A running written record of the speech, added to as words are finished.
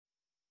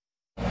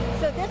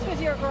So this was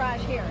your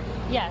garage here?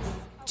 Yes.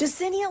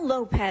 Jasenia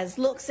Lopez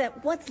looks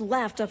at what's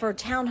left of her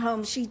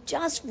townhome she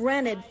just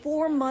rented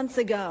 4 months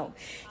ago.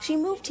 She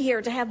moved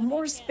here to have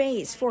more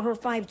space for her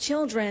 5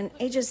 children,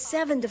 ages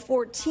 7 to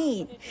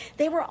 14.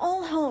 They were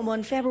all home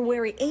on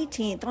February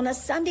 18th on a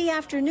Sunday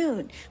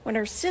afternoon when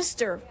her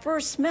sister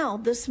first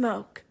smelled the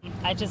smoke.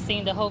 I just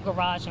seen the whole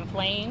garage in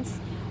flames.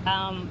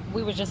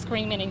 We were just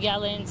screaming and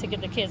yelling to get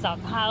the kids out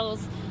the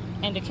house,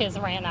 and the kids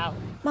ran out.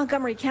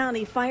 Montgomery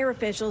County fire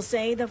officials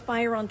say the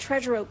fire on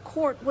Treasure Oak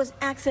Court was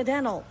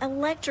accidental,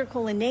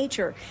 electrical in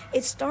nature.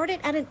 It started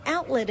at an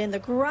outlet in the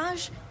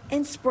garage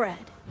and spread.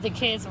 The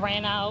kids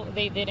ran out.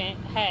 They didn't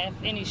have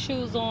any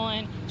shoes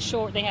on.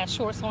 They had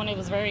shorts on. It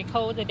was very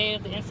cold the day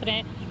of the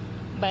incident.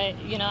 But,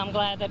 you know, I'm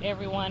glad that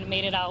everyone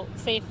made it out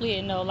safely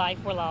and no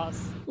life were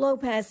lost.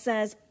 Lopez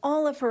says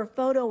all of her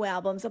photo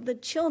albums of the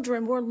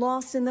children were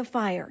lost in the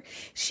fire.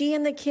 She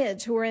and the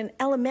kids who are in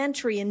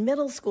elementary and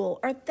middle school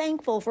are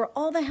thankful for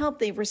all the help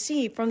they've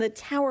received from the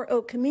Tower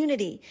Oak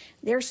community.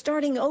 They're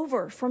starting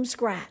over from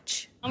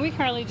scratch. We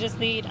currently just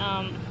need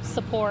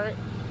support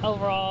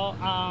overall,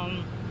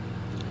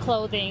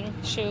 clothing,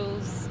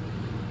 shoes,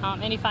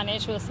 any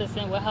financial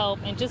assistance will help,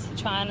 and just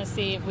trying to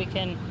see if we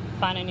can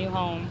find a new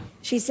home.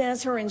 She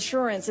says her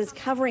insurance is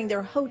covering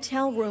their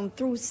hotel room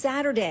through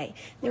Saturday.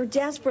 They're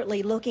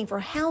desperately looking for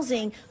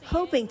housing,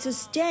 hoping to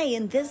stay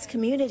in this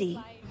community.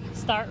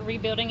 Start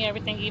rebuilding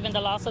everything, even the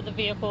loss of the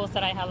vehicles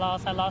that I had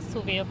lost. I lost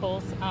 2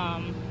 vehicles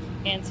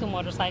and 2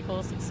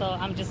 motorcycles. So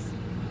I'm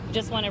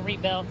just want to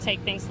rebuild,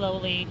 take things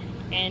slowly,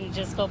 and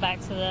just go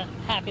back to the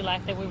happy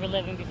life that we were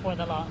living before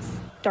the loss.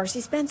 Darcy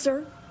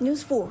Spencer,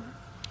 News 4.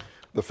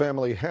 The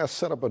family has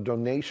set up a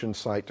donation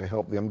site to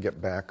help them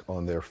get back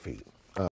on their feet.